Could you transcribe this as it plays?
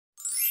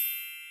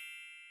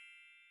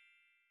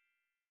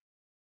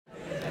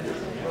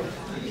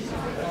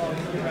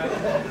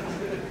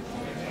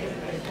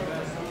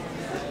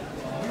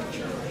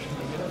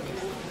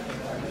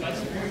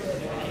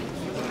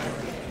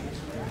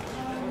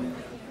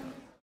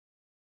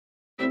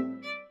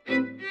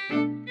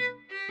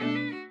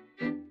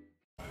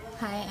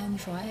I'm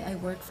Joy. I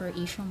work for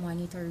Asia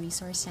Monitor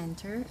Resource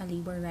Center, a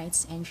labor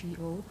rights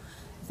NGO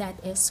that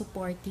is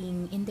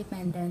supporting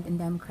independent and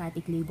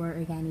democratic labor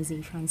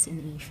organizations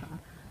in Asia.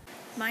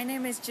 My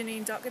name is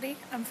Janine Doherty.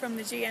 I'm from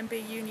the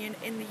GMB Union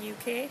in the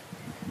UK.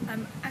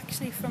 I'm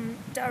actually from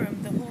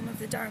Durham, the home of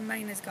the Durham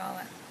Miners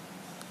Gala.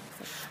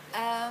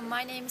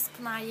 My name is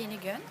Pınar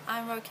Yenigün.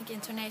 I'm working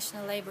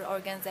International Labour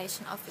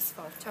Organization Office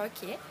for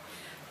Turkey.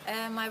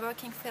 My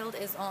working field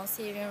is on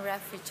Syrian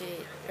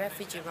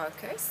refugee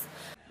workers.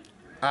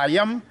 I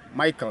am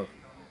Michael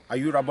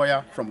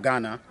Ayuraboya from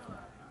Ghana.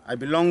 I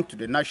belong to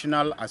the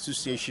National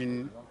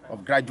Association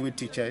of Graduate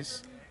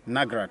Teachers,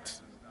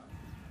 NAGRAT.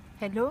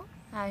 Hello,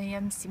 I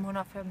am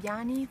Simona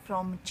Fabiani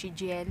from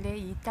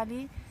CGL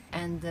Italy,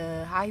 and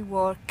I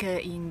work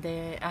in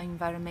the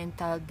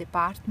environmental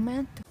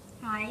department.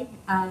 Hi,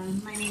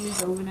 my name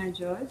is Ovana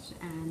George,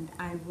 and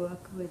I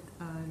work with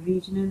a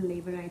regional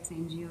labor rights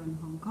NGO in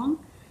Hong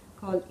Kong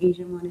called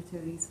Asia Monitor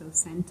Resource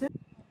Center.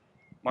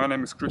 My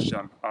name is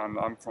Christian, and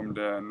I'm from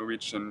the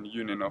Norwegian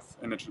Union of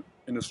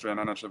Industry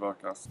and Energy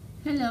Workers.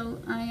 Hello,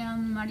 I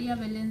am Maria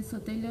Belén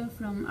Sotelo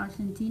from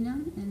Argentina,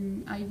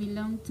 and I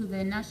belong to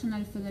the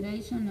National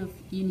Federation of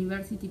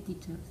University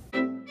Teachers.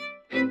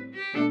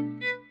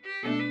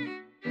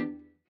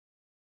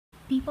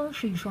 People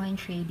should join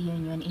trade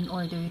union in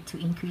order to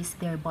increase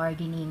their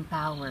bargaining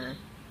power,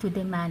 to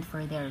demand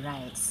for their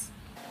rights.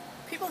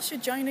 People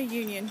should join a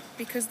union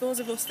because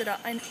those of us that are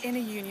in a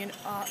union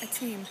are a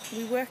team.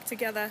 We work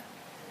together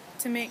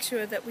to make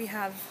sure that we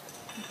have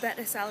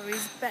better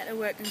salaries, better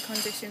working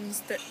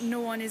conditions, that no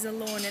one is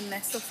alone in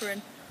their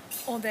suffering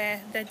or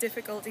their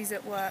difficulties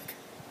at work.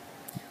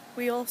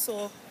 We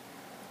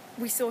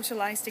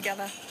socialise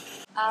together.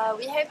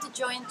 We have to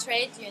join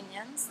trade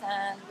unions,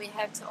 and we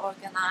have to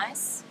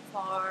organize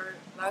for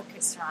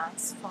workers'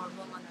 rights, for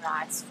women's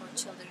rights, for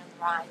children's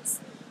rights,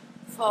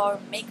 for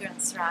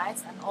migrants'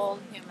 rights, and all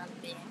human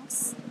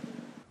beings.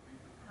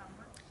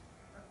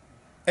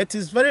 It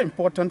is very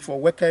important for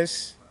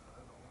workers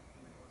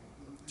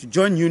to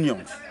join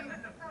unions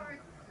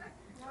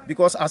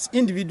because as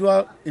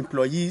individual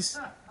employees,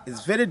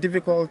 it's very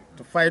difficult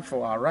to fight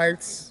for our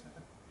rights,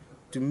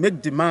 to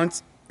make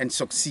demands and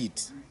succeed.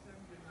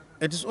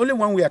 It is only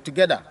when we are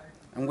together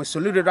and we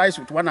solidarize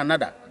with one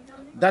another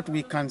that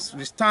we can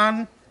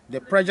withstand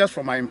the pressures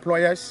from our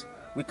employers,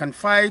 we can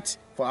fight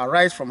for our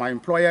rights from our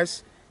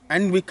employers,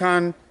 and we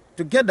can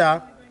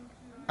together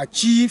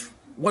achieve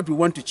what we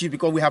want to achieve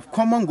because we have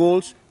common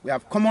goals, we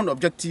have common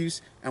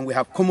objectives, and we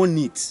have common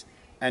needs.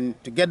 And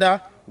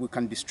together we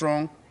can be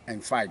strong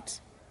and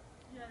fight.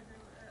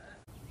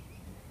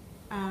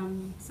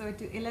 So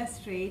to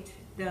illustrate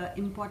the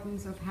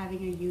importance of having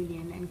a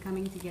union and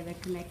coming together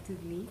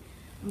collectively,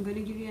 I'm going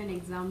to give you an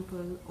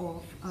example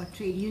of a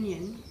trade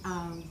union.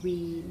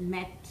 We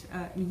met,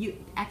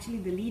 actually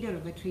the leader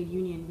of a trade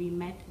union, we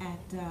met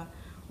at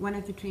one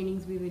of the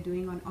trainings we were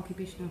doing on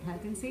occupational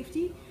health and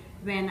safety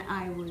when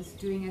I was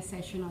doing a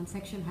session on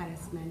sexual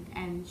harassment,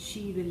 and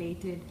she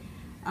related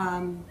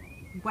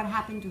what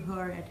happened to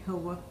her at her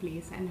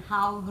workplace and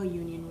how her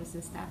union was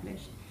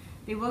established.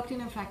 They worked in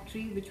a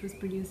factory which was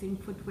producing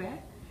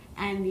footwear,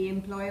 and the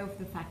employer of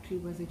the factory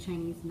was a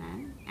Chinese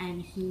man,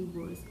 and he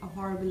was a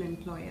horrible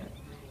employer.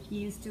 He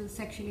used to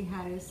sexually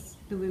harass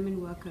the women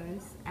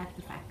workers at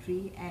the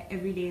factory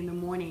every day in the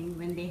morning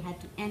when they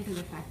had to enter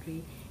the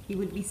factory. He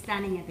would be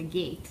standing at the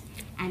gate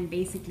and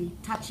basically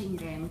touching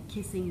them,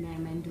 kissing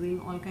them, and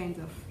doing all kinds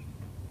of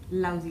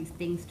lousy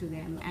things to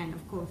them. And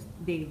of course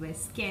they were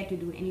scared to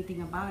do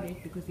anything about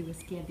it because they were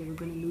scared they were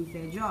going to lose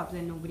their jobs,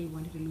 and nobody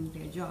wanted to lose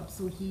their jobs.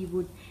 So he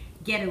would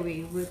get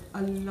away with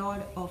a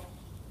lot of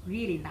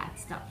really bad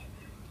stuff.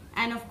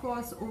 And of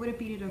course, over a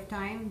period of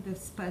time,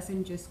 this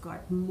person just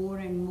got more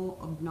and more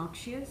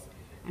obnoxious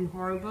and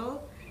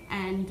horrible.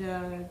 And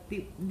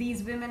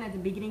these women at the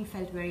beginning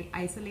felt very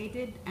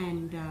isolated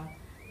and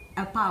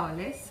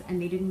powerless, and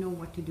they didn't know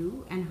what to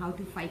do and how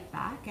to fight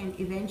back. And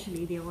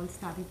eventually they all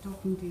started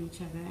talking to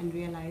each other and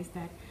realized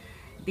that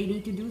they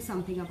need to do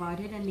something about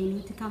it, and they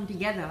need to come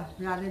together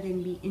rather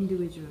than be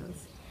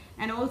individuals.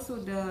 And also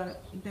the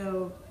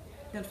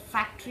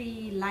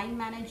factory line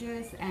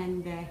managers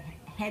and the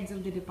heads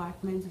of the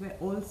departments were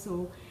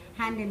also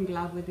hand in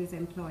glove with his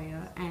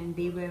employer, and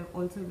they were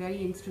also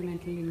very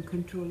instrumental in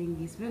controlling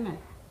these women.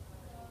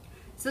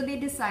 So they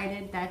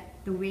decided that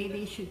the way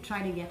they should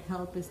try to get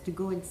help is to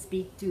go and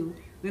speak to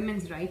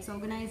women's rights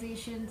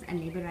organizations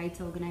and labor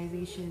rights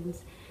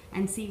organizations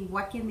and see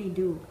what can they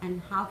do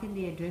and how can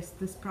they address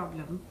this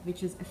problem,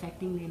 which is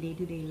affecting their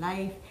day-to-day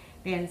life,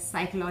 their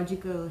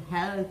psychological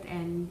health,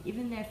 and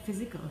even their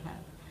physical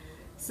health.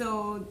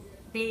 So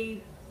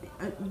they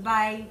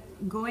by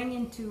going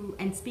into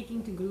and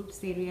speaking to groups,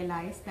 they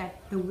realized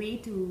that the way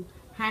to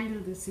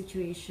handle this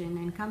situation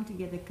and come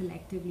together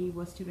collectively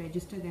was to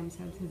register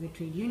themselves as a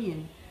trade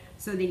union,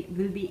 so they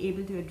will be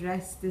able to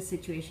address this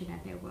situation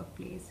at their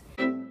workplace.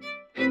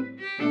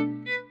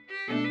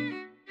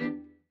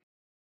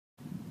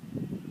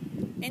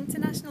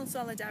 International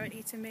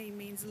solidarity to me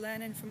means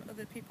learning from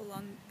other people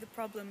on the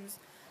problems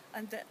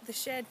and the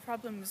shared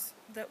problems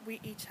that we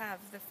each have,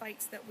 the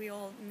fights that we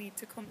all need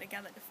to come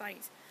together to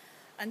fight,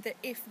 and that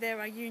if there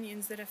are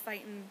unions that are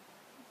fighting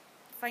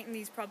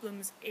these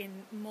problems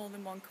in more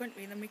than one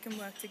country, then we can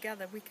work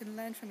together, we can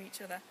learn from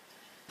each other.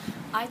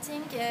 I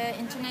think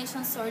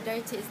international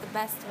solidarity is the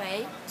best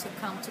way to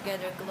come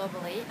together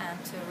globally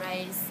and to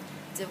raise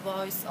the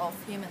voice of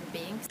human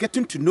beings.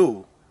 Getting to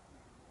know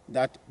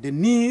that the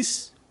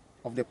needs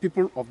of the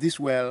people of this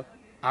world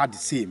are the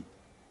same,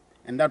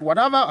 and that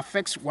whatever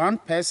affects one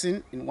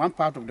person in one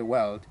part of the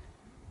world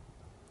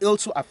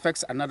also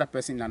affects another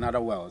person in another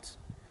world.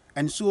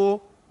 And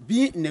so,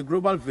 being in a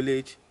global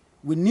village,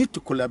 we need to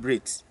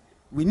collaborate.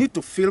 We need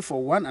to feel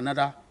for one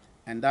another,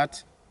 and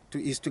that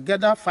is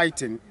together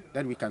fighting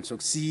that we can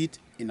succeed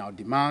in our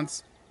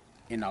demands,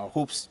 in our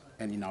hopes,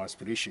 and in our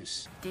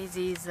aspirations. This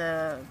is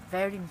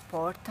very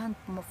important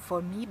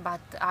for me,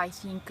 but I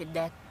think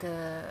that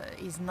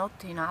is not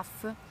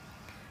enough,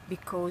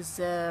 because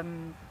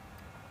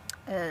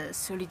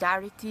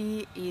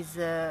solidarity is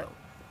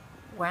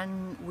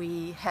when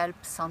we help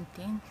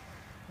something,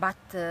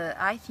 but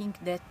I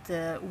think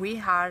that we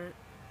are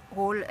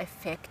all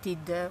affected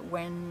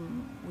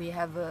when we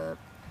have a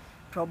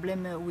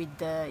problem with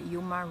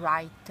human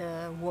rights,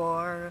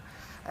 war,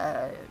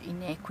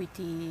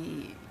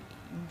 inequity,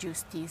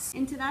 injustice.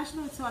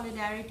 International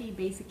solidarity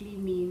basically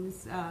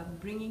means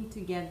bringing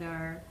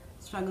together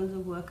struggles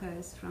of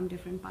workers from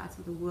different parts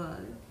of the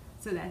world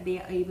so that they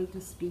are able to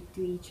speak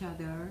to each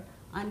other,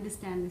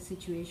 understand the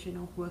situation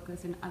of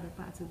workers in other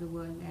parts of the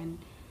world, and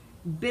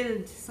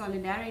build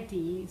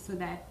solidarity so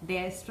that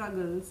their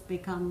struggles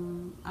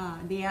become,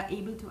 they are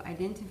able to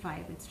identify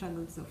with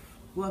struggles of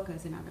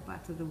workers in other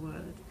parts of the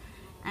world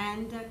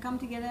and come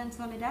together in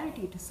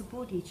solidarity to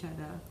support each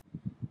other.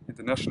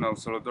 International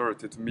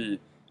solidarity to me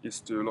is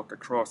to look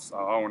across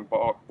our own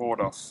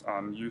borders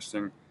and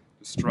using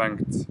the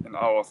strength in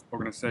our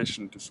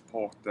organization to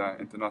support the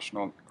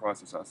international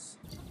crises.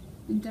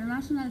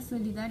 International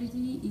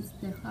solidarity is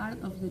the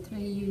heart of the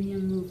trade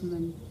union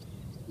movement.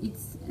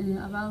 It's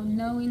about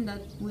knowing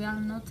that we are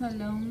not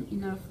alone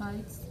in our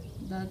fights,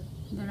 that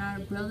there are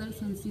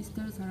brothers and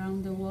sisters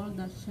around the world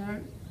that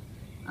share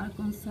our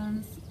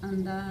concerns,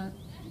 and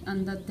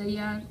that they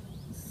are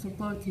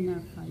supporting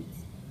our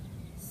fights.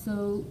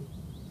 So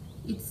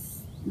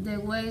it's the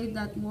way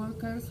that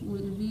workers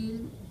will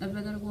build a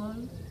better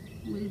world,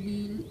 will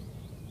build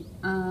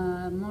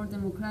a more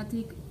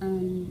democratic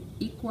and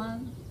equal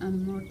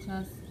and more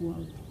just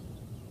world.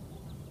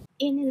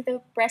 In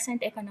the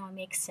present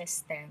economic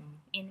system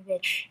in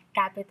which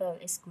capital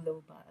is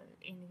global,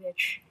 in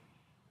which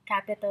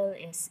capital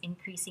is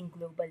increasing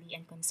globally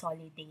and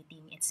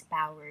consolidating its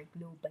power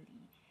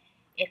globally,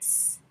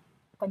 it's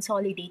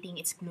consolidating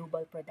its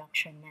global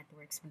production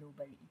networks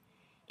globally.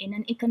 In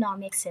an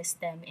economic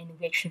system in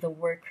which the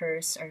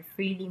workers are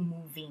freely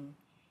moving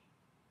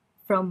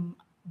from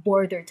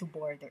border to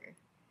border,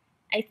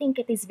 I think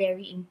it is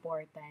very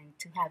important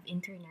to have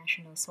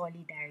international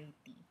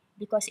solidarity,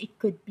 because it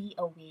could be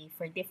a way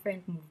for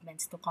different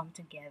movements to come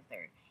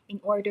together in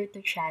order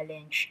to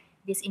challenge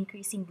this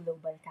increasing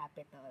global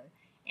capital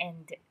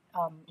and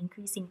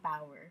increasing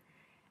power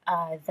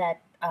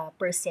that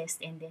persists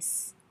in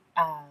this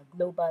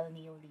global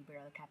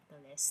neoliberal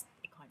capitalist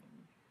economy.